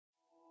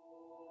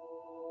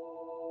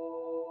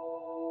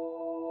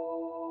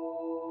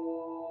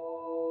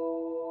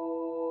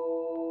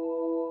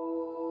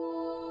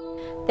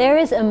There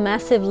is a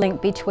massive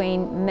link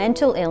between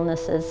mental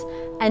illnesses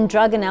and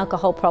drug and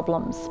alcohol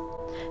problems.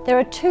 There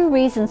are two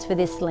reasons for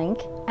this link,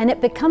 and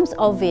it becomes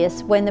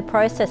obvious when the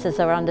processes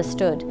are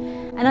understood.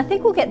 And I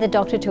think we'll get the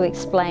doctor to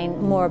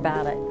explain more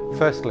about it.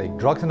 Firstly,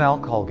 drugs and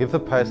alcohol give the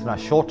person a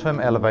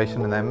short-term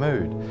elevation in their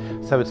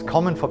mood. So it's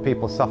common for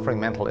people suffering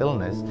mental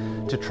illness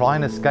to try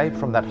and escape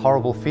from that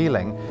horrible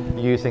feeling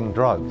using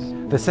drugs.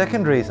 The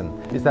second reason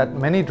is that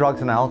many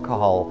drugs and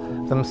alcohol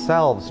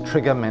themselves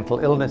trigger mental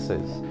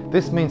illnesses.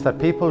 This means that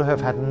people who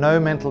have had no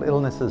mental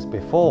illnesses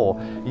before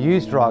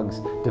use drugs,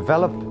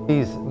 develop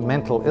these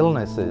mental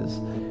illnesses,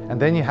 and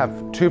then you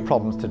have two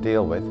problems to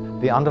deal with: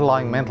 the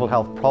underlying mental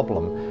health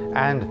problem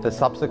and the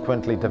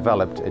subsequently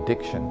developed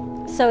addiction.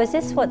 So is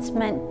this what's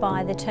meant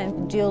by the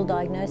term dual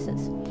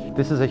diagnosis?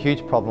 This is a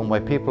huge problem where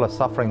people are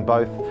suffering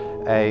both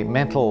a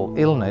mental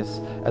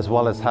illness as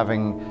well as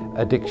having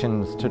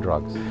addictions to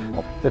drugs.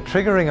 The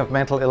triggering of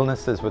mental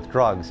illnesses with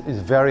drugs is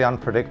very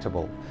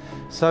unpredictable.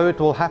 So it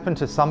will happen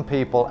to some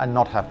people and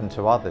not happen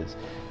to others.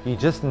 You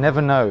just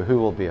never know who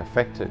will be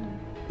affected.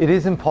 It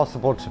is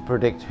impossible to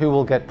predict who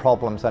will get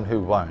problems and who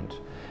won't.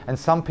 And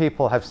some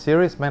people have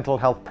serious mental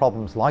health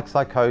problems like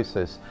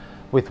psychosis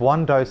with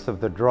one dose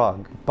of the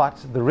drug, but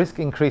the risk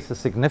increases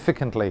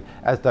significantly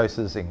as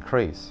doses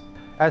increase.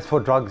 As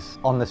for drugs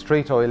on the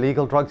street or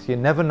illegal drugs, you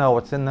never know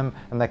what's in them,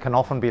 and they can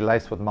often be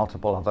laced with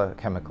multiple other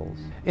chemicals.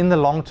 In the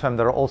long term,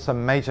 there are also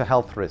major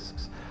health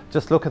risks.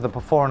 Just look at the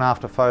before and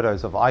after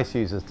photos of ice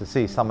users to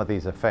see some of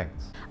these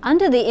effects.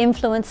 Under the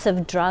influence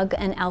of drug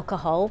and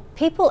alcohol,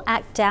 people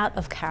act out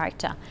of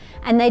character,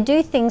 and they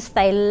do things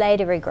they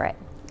later regret.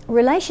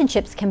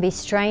 Relationships can be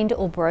strained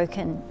or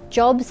broken,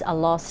 jobs are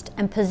lost,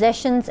 and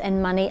possessions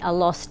and money are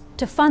lost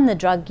to fund the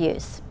drug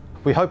use.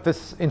 We hope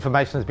this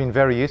information has been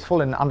very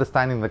useful in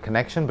understanding the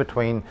connection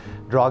between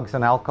drugs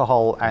and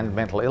alcohol and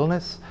mental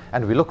illness,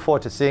 and we look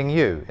forward to seeing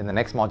you in the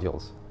next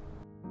modules.